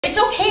It's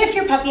okay if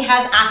your puppy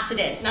has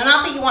accidents. Now,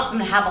 not that you want them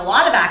to have a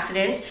lot of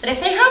accidents, but if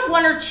they have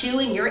one or two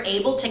and you're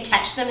able to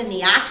catch them in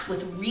the act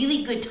with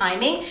really good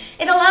timing,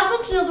 it allows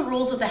them to know the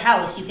rules of the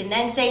house. You can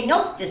then say,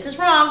 nope, this is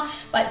wrong,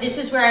 but this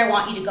is where I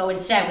want you to go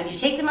instead. When you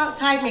take them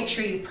outside, make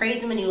sure you praise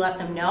them and you let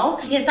them know,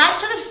 because that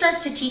sort of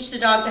starts to teach the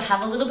dog to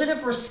have a little bit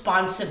of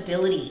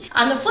responsibility.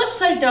 On the flip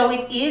side though,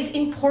 it is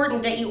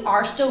important that you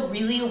are still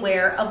really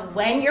aware of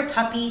when your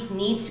puppy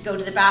needs to go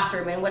to the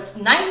bathroom. And what's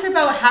nice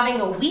about having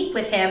a week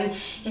with him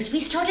is we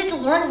started to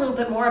learn a little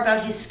bit more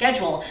about his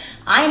schedule.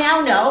 I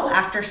now know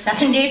after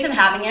 7 days of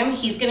having him,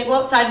 he's gonna go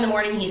outside in the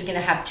morning, he's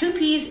gonna have 2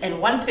 pees and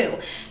 1 poo.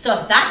 So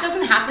if that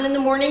doesn't happen in the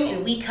morning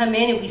and we come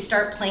in and we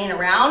start playing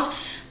around,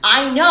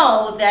 I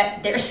know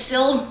that there's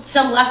still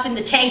some left in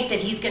the tank that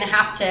he's gonna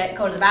have to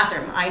go to the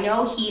bathroom. I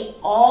know he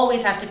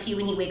always has to pee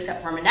when he wakes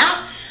up from a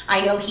nap.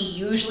 I know he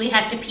usually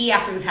has to pee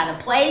after we've had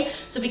a play.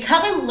 So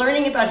because I'm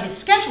learning about his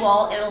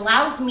schedule, it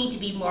allows me to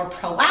be more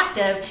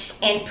proactive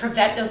and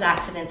prevent those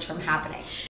accidents from happening.